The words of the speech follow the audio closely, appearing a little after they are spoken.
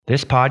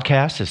This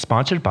podcast is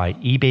sponsored by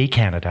eBay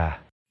Canada.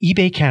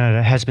 eBay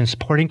Canada has been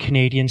supporting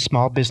Canadian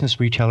small business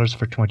retailers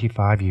for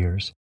 25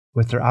 years.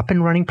 With their up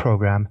and running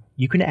program,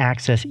 you can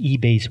access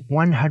eBay's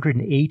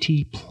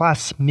 180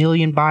 plus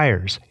million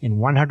buyers in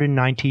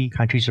 190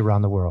 countries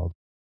around the world.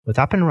 With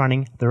up and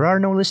running, there are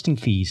no listing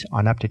fees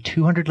on up to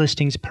 200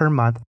 listings per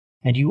month,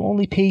 and you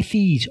only pay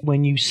fees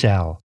when you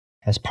sell.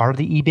 As part of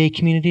the eBay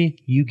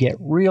community, you get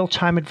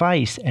real-time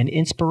advice and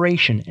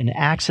inspiration and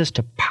access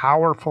to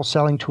powerful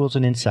selling tools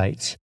and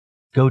insights.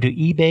 Go to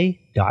ebay.ca/up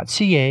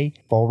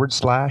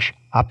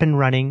and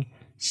running,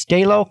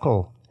 stay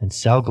local, and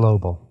sell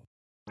global.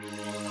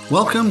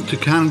 Welcome to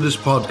Canada's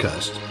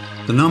podcast,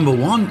 the number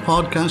one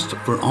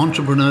podcast for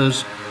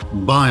entrepreneurs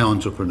by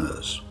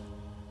entrepreneurs.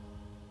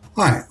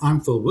 Hi, I'm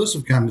Phil Bliss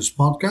of Canada's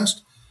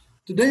podcast.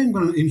 Today I'm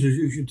going to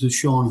introduce you to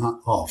Sean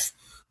Hoff,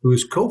 who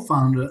is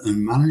co-founder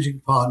and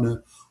managing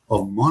partner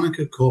of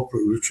Monica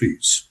Corporate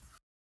Retreats.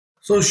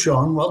 So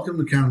Sean, welcome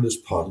to Canada's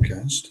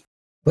podcast.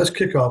 Let's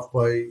kick off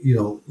by,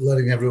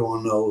 letting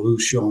everyone know who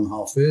Sean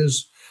Hoff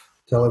is.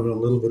 Tell everyone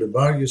a little bit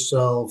about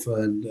yourself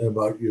and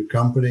about your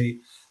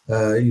company,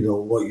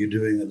 what you're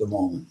doing at the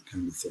moment,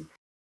 kind of thing.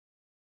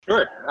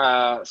 Sure.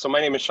 So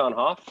my name is Sean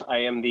Hoff. I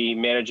am the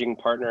managing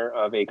partner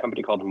of a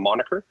company called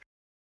Moniker.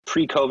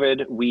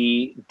 Pre-COVID,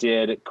 we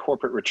did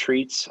corporate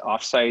retreats,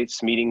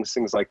 offsites, meetings,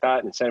 things like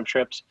that, incentive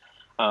trips.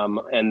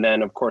 And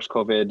then, of course,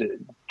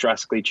 COVID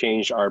drastically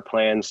changed our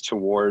plans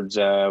towards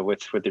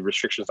with the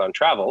restrictions on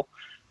travel.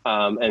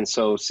 And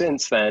so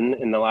since then,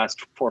 in the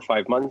last 4 or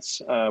 5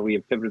 months, we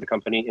have pivoted the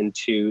company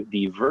into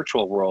the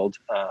virtual world,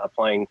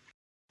 applying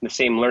the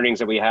same learnings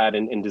that we had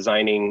in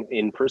designing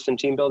in-person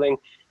team building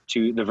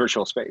to the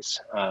virtual space.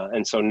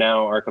 And so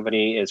now our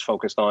company is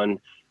focused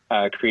on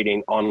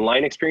creating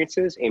online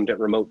experiences aimed at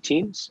remote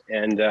teams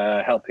and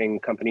helping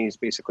companies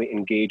basically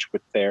engage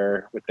with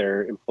their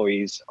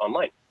employees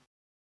online.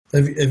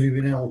 Have you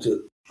been able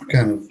to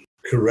kind of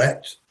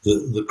correct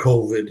the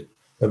COVID?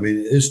 I mean,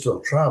 it is still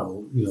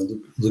travel,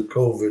 the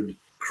COVID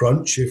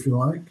crunch, if you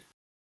like.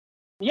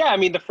 Yeah, I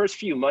mean, the first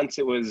few months,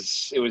 it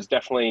was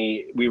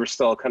definitely, we were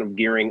still kind of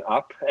gearing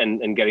up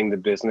and getting the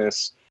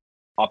business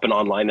up and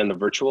online and the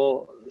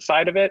virtual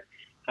side of it.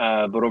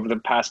 But over the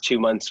past 2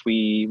 months,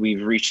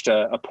 we've reached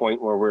a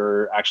point where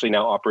we're actually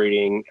now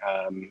operating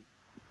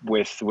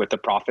with a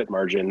profit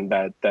margin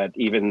that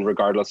even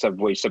regardless of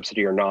wage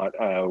subsidy or not,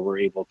 we're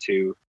able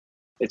to.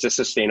 It's a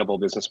sustainable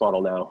business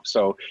model now.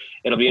 So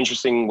it'll be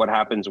interesting what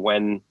happens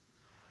when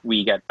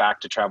we get back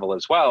to travel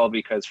as well,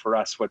 because for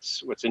us,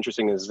 what's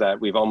interesting is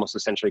that we've almost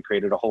essentially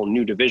created a whole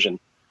new division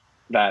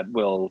that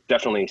will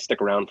definitely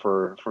stick around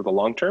for the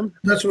long term.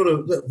 That's what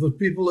the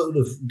people that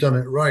have done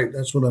it right,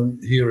 that's what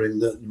I'm hearing,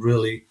 that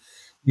really,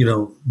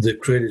 they've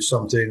created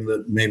something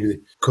that maybe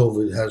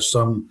COVID has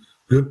some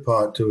good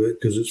part to it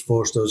because it's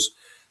forced us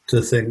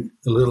to think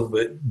a little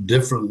bit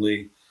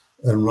differently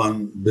and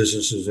run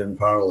businesses in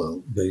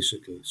parallel,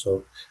 basically.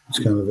 So it's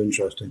kind of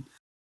interesting.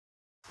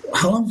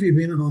 How long have you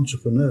been an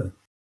entrepreneur?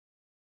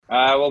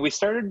 Well, we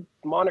started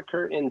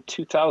Moniker in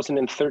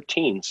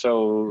 2013,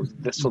 so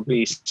this will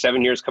be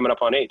 7 years coming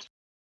up on 8.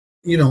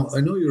 I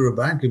know you were a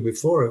banker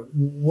before.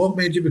 What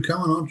made you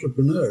become an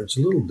entrepreneur? It's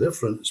a little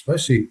different,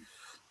 especially,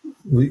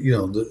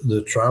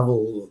 the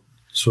travel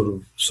sort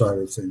of side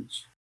of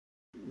things.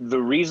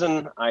 The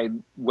reason I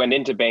went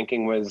into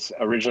banking was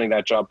originally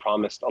that job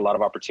promised a lot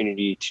of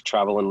opportunity to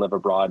travel and live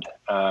abroad.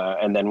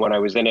 And then when I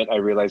was in it, I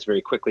realized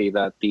very quickly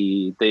that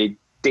the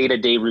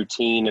day-to-day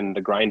routine and the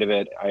grind of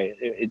it,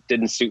 it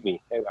didn't suit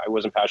me. I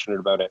wasn't passionate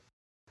about it.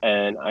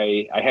 And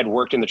I had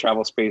worked in the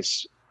travel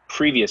space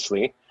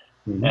previously,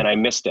 and I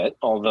missed it,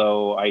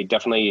 although I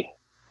definitely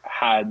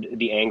had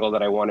the angle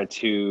that I wanted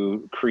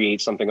to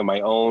create something of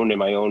my own and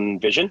my own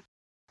vision.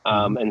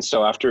 And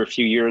so after a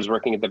few years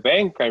working at the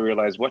bank, I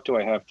realized, what do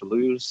I have to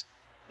lose?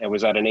 I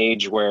was at an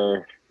age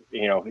where,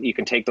 you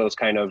can take those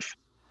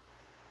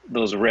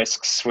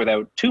risks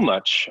without too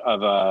much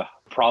of a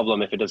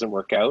problem if it doesn't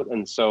work out.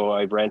 And so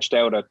I branched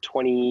out at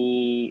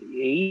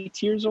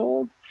 28 years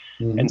old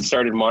and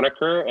started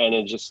Moniker. And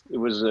it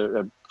was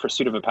a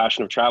pursuit of a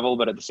passion of travel,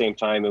 but at the same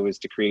time, it was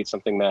to create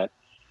something that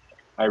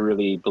I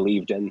really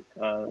believed in.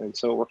 And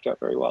so it worked out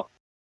very well.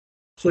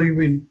 So you've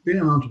been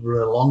an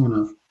entrepreneur long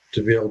enough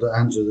to be able to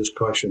answer this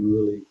question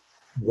really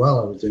well,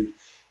 I would think.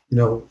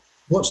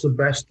 What's the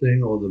best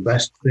thing or the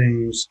best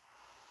things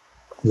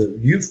that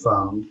you've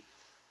found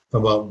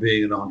about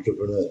being an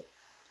entrepreneur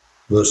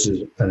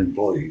versus an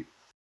employee?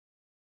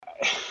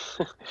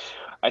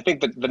 I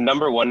think that the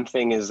number one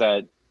thing is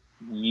that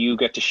you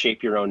get to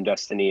shape your own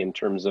destiny in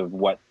terms of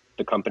what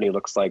the company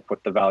looks like,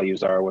 what the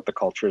values are, what the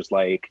culture is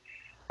like,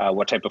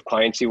 what type of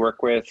clients you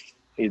work with,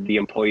 the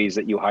employees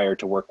that you hire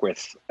to work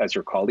with as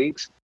your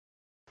colleagues.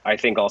 I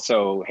think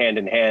also hand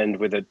in hand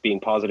with it being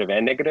positive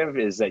and negative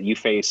is that you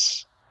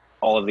face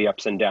all of the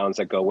ups and downs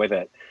that go with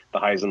it, the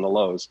highs and the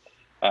lows.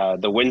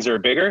 The wins are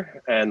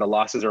bigger and the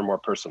losses are more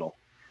personal.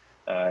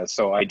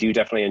 So I do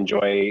definitely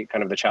enjoy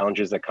kind of the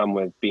challenges that come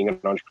with being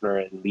an entrepreneur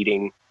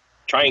and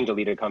trying to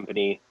lead a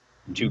company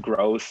to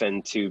growth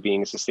and to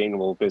being a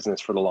sustainable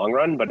business for the long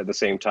run. But at the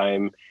same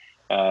time,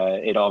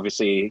 it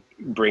obviously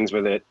brings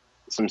with it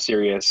some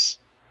serious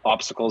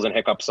obstacles and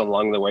hiccups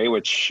along the way,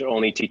 which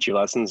only teach you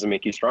lessons and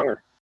make you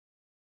stronger.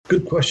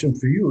 Good question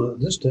for you at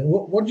this time.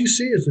 What do you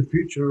see as the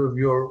future of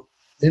your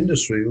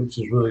industry, which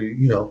is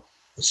really,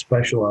 a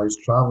specialized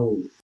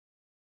travel?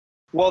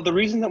 Well, the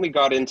reason that we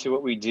got into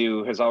what we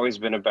do has always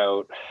been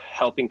about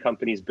helping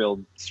companies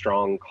build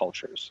strong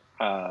cultures,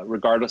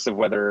 regardless of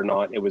whether or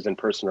not it was in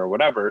person or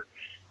whatever.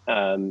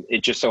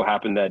 It just so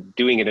happened that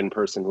doing it in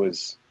person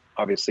was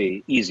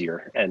obviously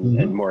easier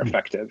and more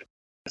effective.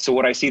 So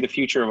what I see the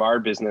future of our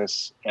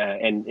business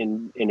and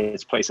in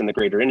its place in the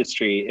greater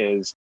industry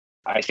is,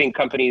 I think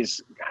companies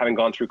having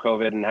gone through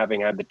COVID and having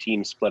had the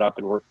team split up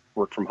and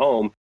work from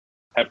home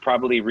have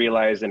probably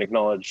realized and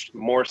acknowledged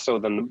more so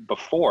than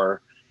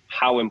before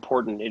how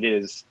important it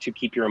is to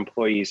keep your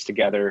employees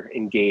together,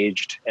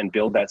 engaged, and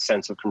build that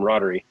sense of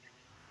camaraderie.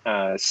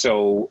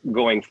 So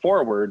going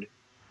forward,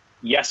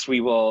 yes, we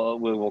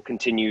will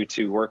continue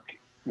to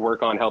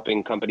work on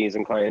helping companies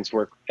and clients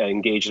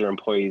engage their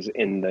employees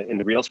in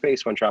the real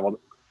space when travel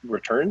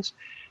returns.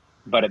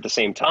 But at the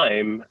same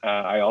time,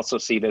 I also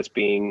see this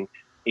being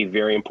a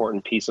very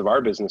important piece of our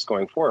business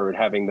going forward,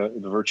 having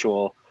the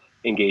virtual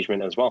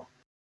engagement as well.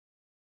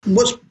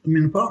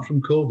 Apart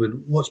from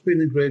COVID, what's been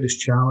the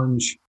greatest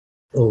challenge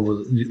over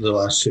the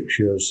last 6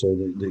 years so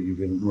that you've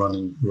been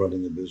running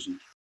the business?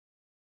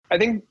 I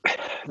think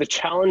the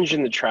challenge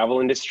in the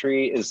travel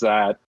industry is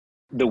that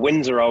the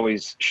winds are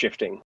always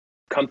shifting.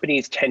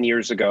 Companies 10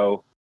 years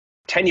ago,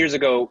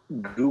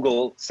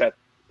 Google set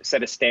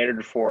a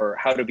standard for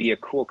how to be a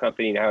cool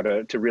company and how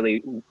to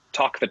really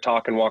talk the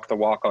talk and walk the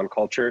walk on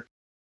culture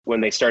when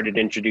they started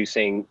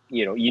introducing,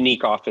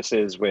 unique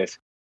offices with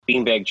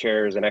beanbag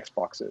chairs and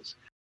Xboxes.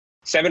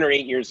 7 or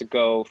 8 years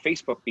ago,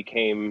 Facebook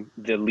became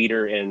the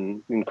leader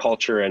in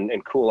culture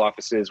and cool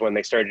offices when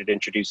they started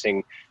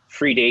introducing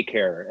free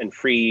daycare and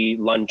free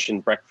lunch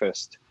and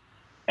breakfast.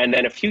 And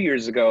then a few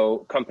years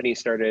ago, companies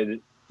started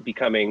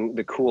becoming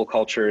the cool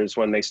cultures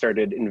when they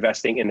started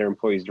investing in their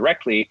employees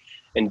directly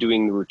and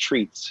doing the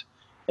retreats.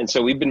 And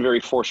so we've been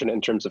very fortunate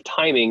in terms of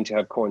timing to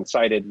have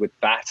coincided with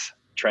that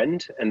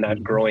trend and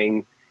that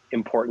growing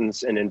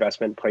importance and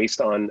investment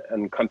placed on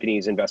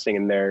companies investing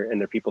in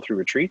their people through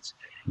retreats.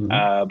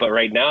 But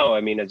right now,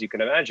 as you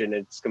can imagine,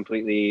 it's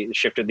completely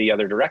shifted the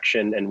other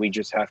direction, and we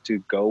just have to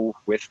go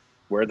with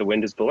where the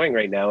wind is blowing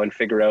right now and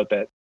figure out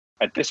that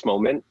at this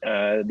moment,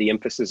 the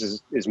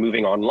emphasis is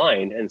moving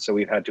online. And so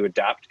we've had to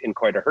adapt in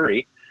quite a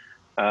hurry.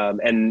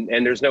 And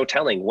there's no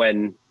telling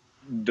when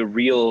the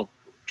real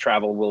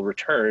travel will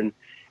return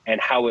and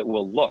how it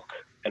will look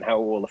and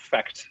how it will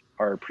affect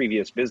our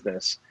previous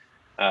business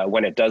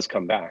when it does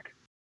come back.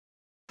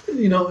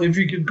 If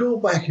you could go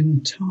back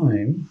in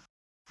time,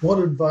 what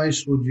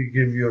advice would you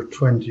give your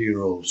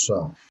 20-year-old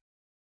self?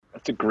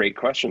 That's a great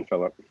question,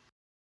 Philip.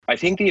 I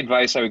think the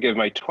advice I would give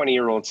my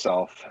 20-year-old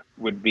self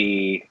would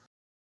be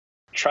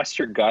trust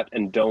your gut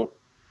and don't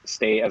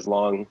stay as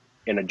long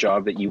in a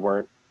job that you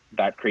weren't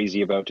that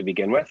crazy about to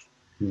begin with.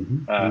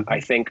 I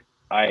think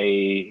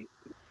I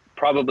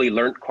probably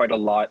learned quite a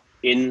lot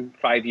in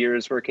 5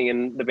 years working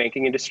in the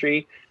banking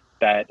industry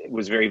that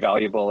was very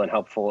valuable and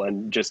helpful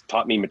and just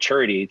taught me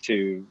maturity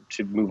to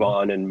move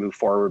on and move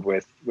forward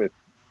with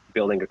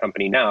building a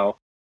company now.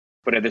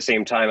 But at the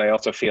same time, I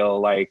also feel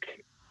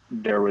like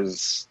there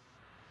was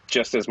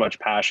just as much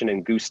passion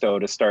and gusto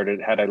to start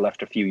it had I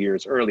left a few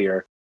years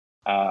earlier.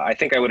 I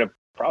think I would have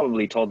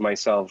probably told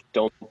myself,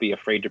 don't be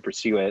afraid to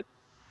pursue it,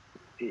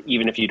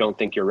 even if you don't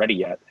think you're ready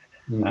yet.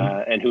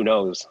 And who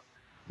knows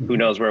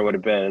where it would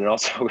have been. And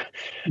also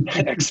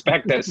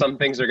expect that some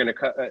things are going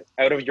to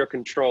out of your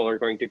control are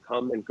going to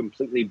come and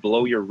completely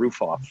blow your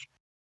roof off.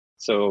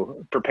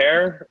 So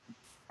prepare,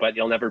 but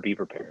you'll never be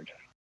prepared.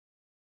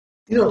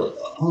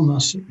 On the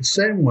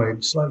same way,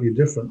 slightly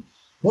different,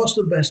 what's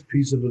the best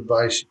piece of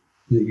advice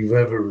that you've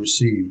ever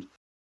received?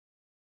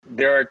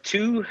 There are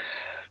two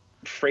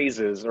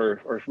phrases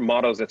or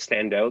mottos that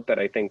stand out that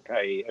I think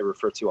I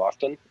refer to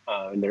often,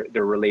 and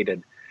they're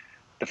related.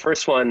 The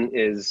first one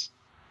is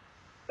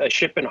a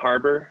ship in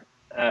harbor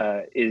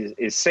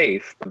is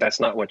safe, but that's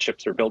not what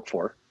ships are built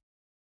for.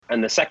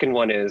 And the second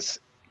one is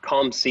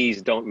calm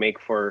seas don't make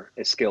for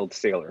a skilled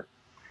sailor.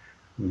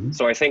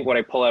 So I think what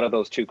I pull out of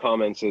those two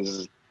comments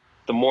is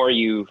the more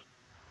you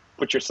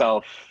put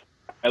yourself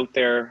out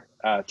there,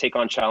 take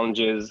on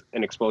challenges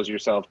and expose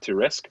yourself to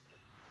risk,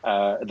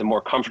 the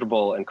more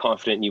comfortable and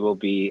confident you will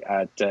be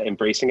at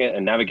embracing it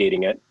and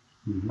navigating it,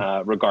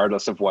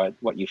 regardless of what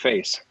you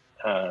face.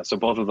 So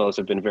both of those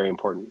have been very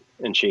important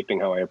in shaping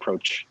how I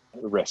approach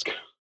risk.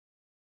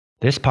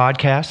 This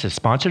podcast is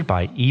sponsored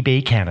by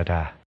eBay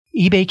Canada.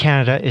 eBay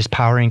Canada is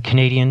powering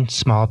Canadian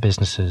small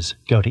businesses.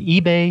 Go to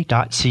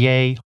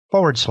ebay.ca/up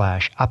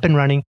and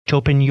running to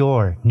open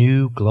your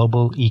new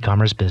global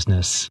e-commerce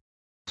business.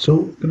 So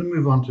I'm going to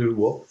move on to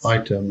what I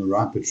term the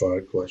rapid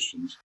fire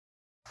questions,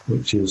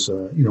 which is,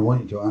 I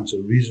want you to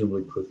answer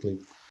reasonably quickly.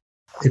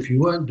 If you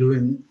weren't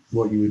doing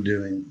what you were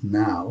doing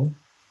now,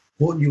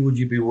 what would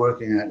you be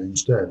working at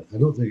instead? I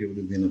don't think it would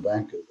have been a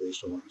banker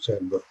based on what you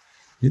said, but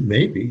it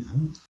may be.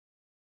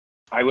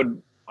 I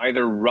would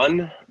either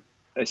run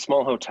a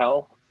small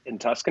hotel in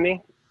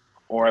Tuscany,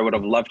 or I would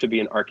have loved to be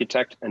an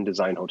architect and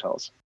design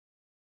hotels.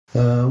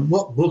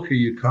 What book are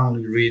you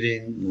currently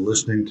reading,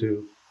 listening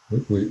to,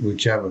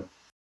 whichever?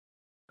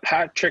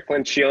 Patrick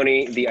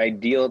Lencioni, The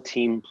Ideal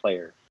Team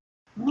Player.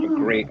 A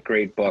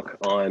great book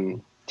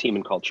on team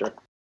and culture.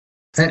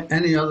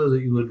 Any other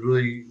that you would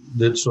really,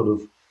 that sort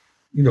of,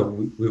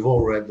 we've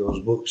all read those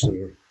books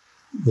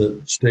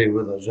that stay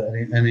with us.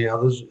 Any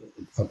others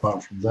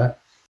apart from that?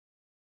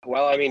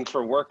 Well, I mean,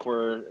 for work,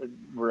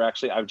 we're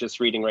actually, I'm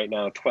just reading right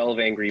now 12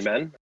 Angry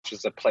Men, which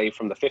is a play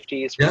from the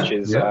 50s, which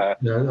is I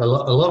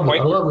love it.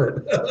 I love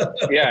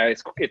it. Yeah,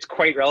 it's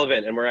quite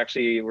relevant, and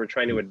we're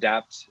trying to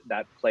adapt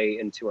that play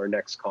into our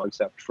next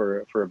concept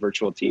for a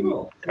virtual team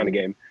kind of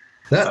game.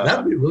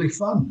 That'd be really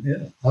fun.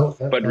 Yeah.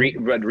 But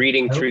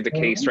reading through the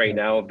case right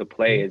now of the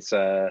play, it's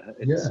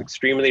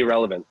extremely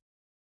relevant.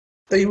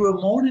 Are you a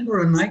morning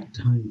or a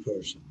nighttime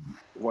person?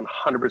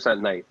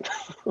 100% night.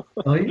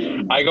 Oh,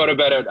 yeah. I go to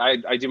bed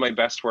I do my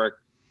best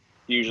work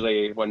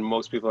usually when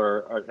most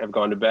people have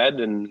gone to bed,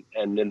 and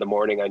in the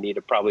morning I need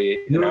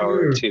probably an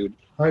hour or two.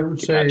 I would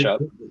say catch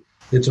up.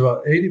 It's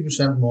about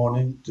 80%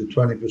 morning to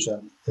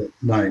 20% at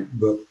night,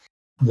 but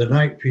the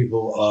night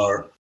people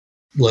are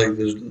like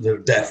they're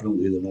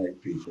definitely the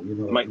night people.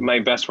 My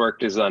best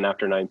work is done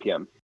after 9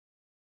 p.m.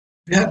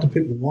 If you had to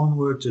pick one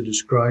word to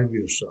describe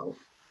yourself,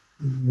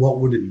 what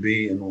would it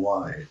be and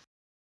why?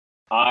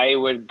 I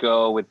would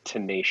go with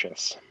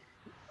tenacious.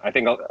 I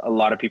think a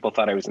lot of people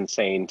thought I was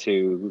insane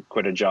to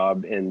quit a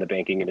job in the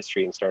banking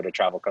industry and start a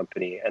travel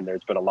company. And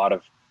there's been a lot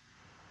of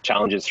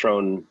challenges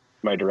thrown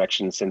my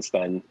direction since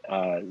then.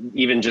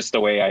 Even just the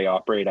way I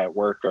operate at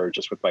work or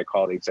just with my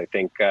colleagues, I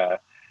think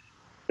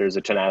there's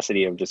a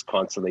tenacity of just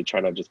constantly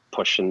trying to just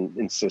push and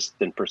insist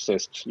and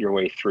persist your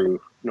way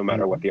through no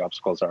matter what the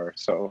obstacles are.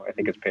 So I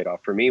think it's paid off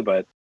for me,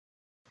 but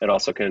it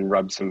also can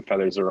rub some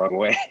feathers the wrong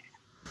way.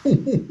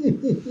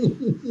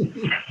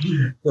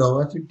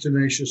 Well, I think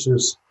tenacious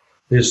is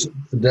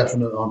a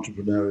definite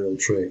entrepreneurial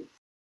trait.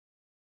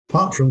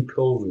 Apart from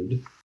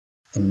COVID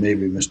and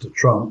maybe Mr.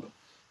 Trump,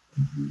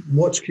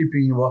 what's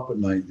keeping you up at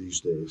night these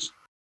days?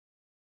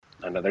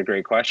 Another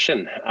great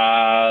question.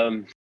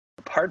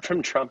 Apart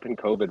from Trump and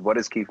COVID, what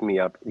is keeping me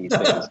up these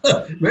days?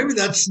 maybe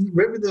there's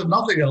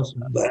nothing else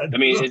bad. I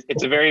mean,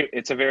 it's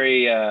a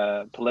very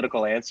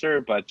political answer,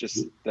 but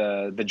just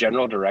the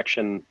general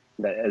direction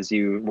that, as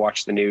you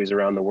watch the news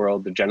around the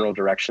world, the general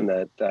direction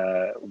that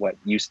what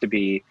used to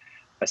be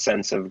a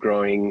sense of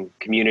growing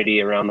community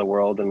around the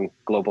world and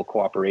global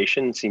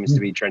cooperation seems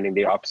to be trending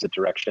the opposite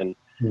direction,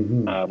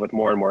 with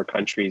more and more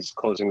countries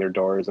closing their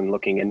doors and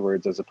looking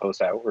inwards as opposed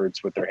to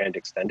outwards with their hand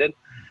extended.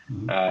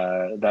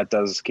 That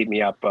does keep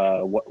me up.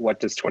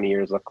 What does 20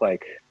 years look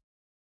like?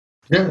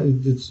 Yeah,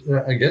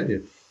 I get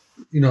you.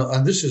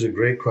 And this is a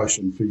great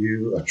question for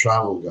you, a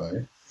travel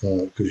guy,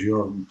 because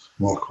you're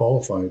more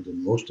qualified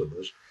than most of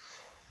us.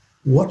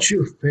 What's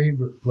your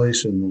favorite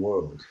place in the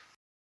world?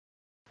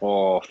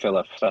 Oh,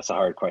 Philip, that's a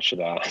hard question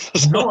to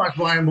ask. No,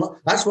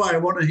 that's why I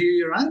want to hear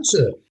your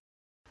answer.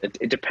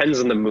 It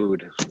depends on the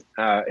mood.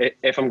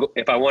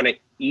 If I want to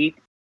eat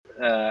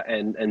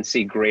and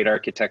see great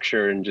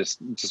architecture and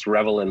just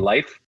revel in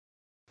life,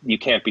 you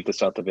can't beat the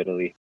south of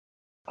Italy.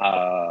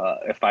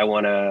 If I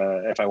want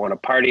to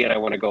party and I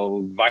want to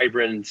go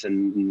vibrant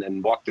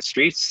and walk the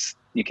streets,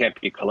 you can't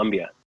beat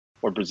Colombia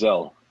or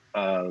Brazil.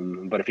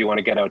 But if you want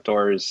to get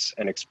outdoors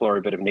and explore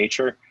a bit of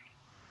nature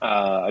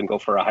and go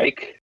for a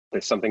hike,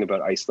 there's something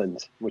about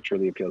Iceland which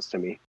really appeals to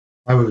me.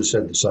 I would have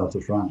said the south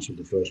of France for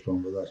the first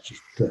one, but that's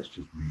just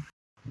me.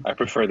 I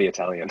prefer the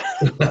Italian.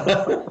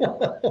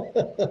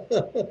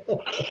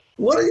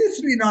 What are your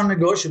three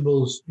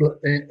non-negotiables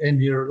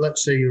in your,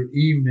 let's say, your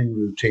evening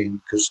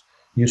routine? Because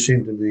you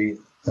seem to be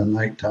a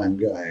nighttime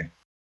guy.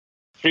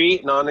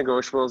 3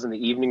 non-negotiables in the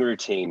evening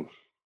routine.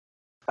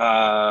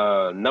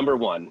 Number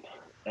 1,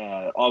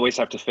 always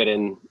have to fit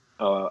in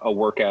a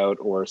workout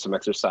or some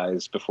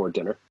exercise before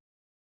dinner.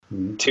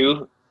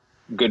 2,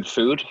 good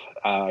food.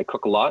 I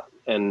cook a lot,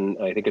 and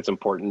I think it's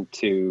important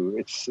to,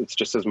 it's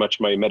just as much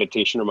my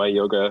meditation or my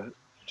yoga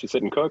to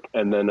sit and cook.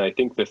 And then I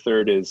think the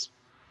 3rd is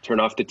turn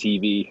off the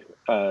TV.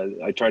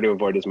 I try to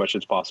avoid as much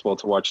as possible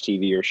to watch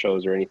TV or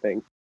shows or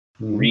anything.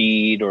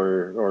 Read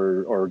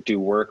or do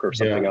work or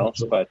something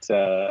else. But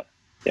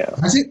yeah.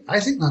 I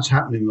think that's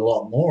happening a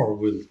lot more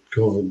with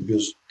COVID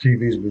because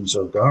TV's been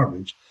so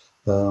garbage.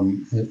 I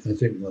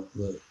think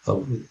that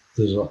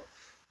there's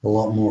a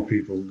lot more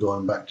people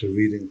going back to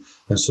reading,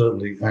 and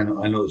certainly I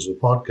know there's a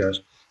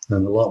podcast,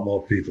 and a lot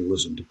more people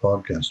listen to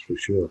podcasts for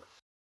sure.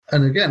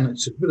 And again,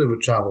 it's a bit of a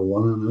travel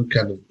one, and I'm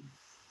kind of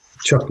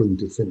chuckling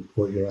to think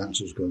what your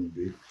answer is going to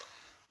be.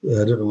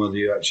 I don't know whether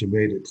you actually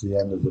made it to the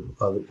end of the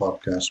other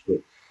podcast,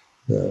 but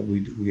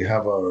we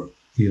have our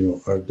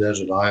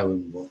desert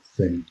island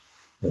thing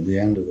at the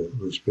end of it,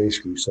 which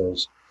basically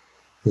says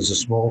there's a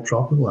small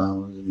tropical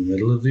island in the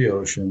middle of the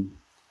ocean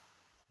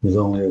with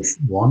only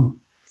one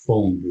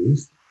phone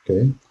booth,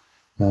 okay,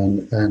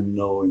 and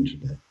no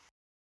internet.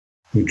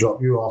 We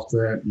drop you off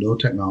there, no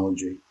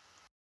technology.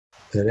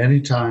 At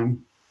any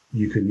time,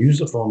 you can use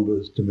the phone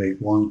booth to make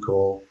one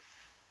call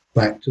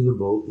back to the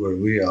boat where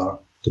we are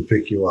to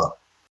pick you up.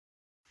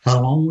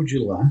 How long would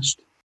you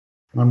last?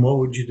 And what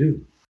would you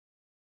do?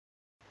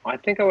 I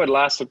think I would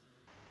last a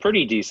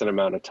pretty decent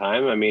amount of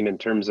time. I mean, in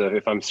terms of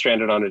if I'm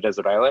stranded on a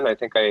desert island, I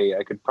think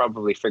I could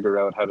probably figure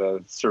out how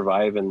to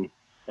survive and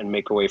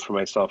make a way for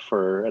myself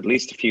for at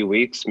least a few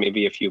weeks,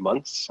 maybe a few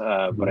months.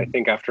 But I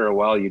think after a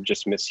while, you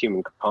just miss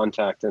human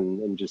contact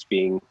and just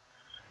being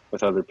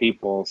with other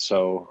people.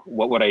 So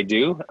what would I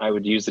do? I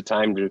would use the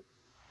time to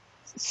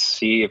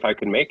see if I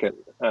could make it,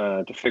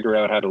 to figure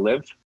out how to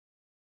live,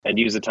 and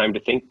use the time to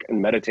think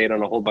and meditate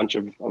on a whole bunch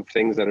of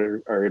things that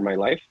are in my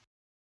life.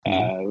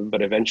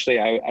 But eventually,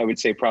 I would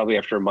say probably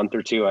after a month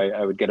or two,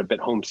 I would get a bit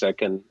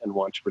homesick and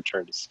want to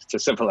return to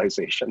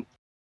civilization.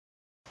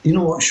 You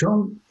know what,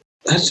 Sean?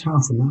 That's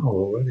half an hour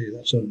already.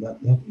 That's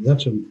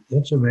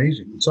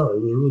amazing. It's a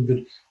really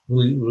good,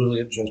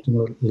 really interesting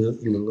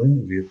little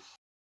interview.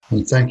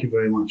 And thank you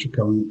very much for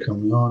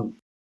coming on.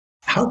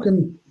 How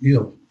can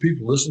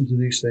people listen to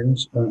these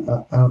things?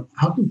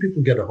 How can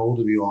people get a hold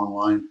of you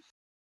online?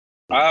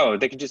 Oh,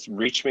 they can just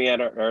reach me at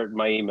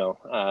my email.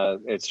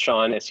 It's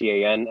Sean,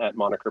 SEAN, at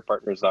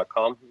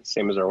monikerpartners.com,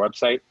 same as our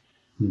website.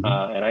 Mm-hmm.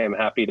 And I am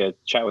happy to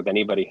chat with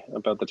anybody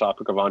about the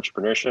topic of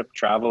entrepreneurship,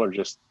 travel, or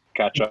just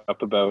catch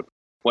up about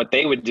what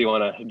they would do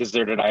on a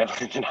deserted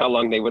island and how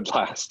long they would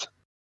last.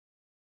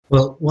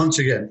 Well, once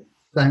again,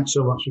 thanks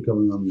so much for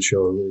coming on the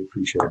show. I really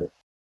appreciate it.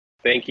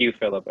 Thank you,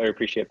 Philip. I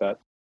appreciate that.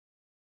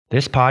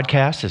 This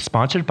podcast is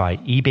sponsored by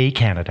eBay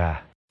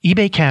Canada.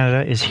 eBay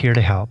Canada is here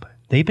to help.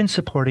 They've been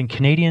supporting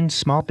Canadian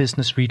small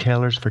business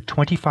retailers for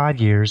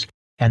 25 years,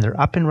 and their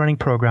up-and-running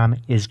program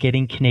is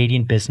getting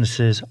Canadian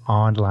businesses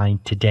online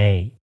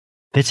today.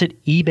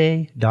 Visit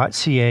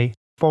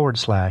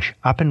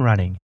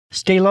ebay.ca/up-and-running.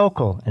 Stay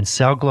local and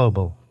sell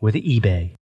global with eBay.